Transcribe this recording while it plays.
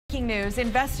Breaking news,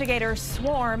 investigators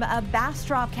swarm a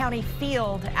Bastrop County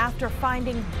field after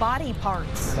finding body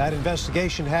parts. That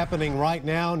investigation happening right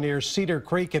now near Cedar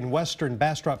Creek in western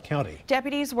Bastrop County.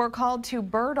 Deputies were called to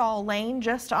Berdoll Lane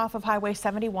just off of Highway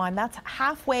 71. That's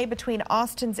halfway between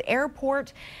Austin's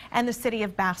airport and the city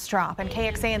of Bastrop. And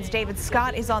KXAN's David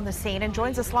Scott is on the scene and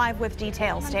joins us live with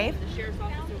details. Dave?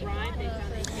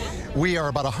 We are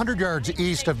about 100 yards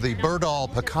east of the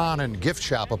Berdoll Pecan and Gift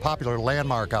Shop, a popular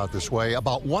landmark out this way.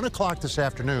 About 1 o'clock this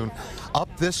afternoon,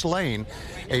 up this lane,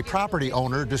 a property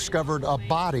owner discovered a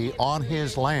body on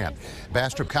his land.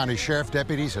 Bastrop County Sheriff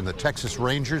deputies and the Texas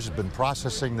Rangers have been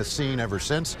processing the scene ever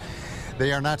since.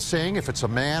 They are not saying if it's a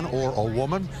man or a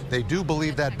woman. They do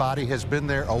believe that body has been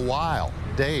there a while,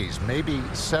 days, maybe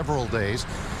several days.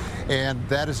 And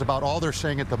that is about all they're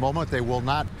saying at the moment. They will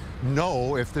not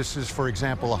know if this is, for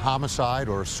example, a homicide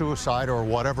or a suicide or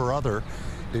whatever other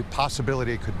the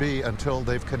possibility it could be until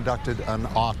they've conducted an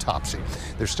autopsy.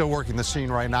 They're still working the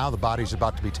scene right now. The body's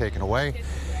about to be taken away.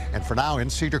 And for now, in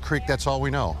Cedar Creek, that's all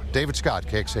we know. David Scott,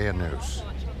 KXAN News.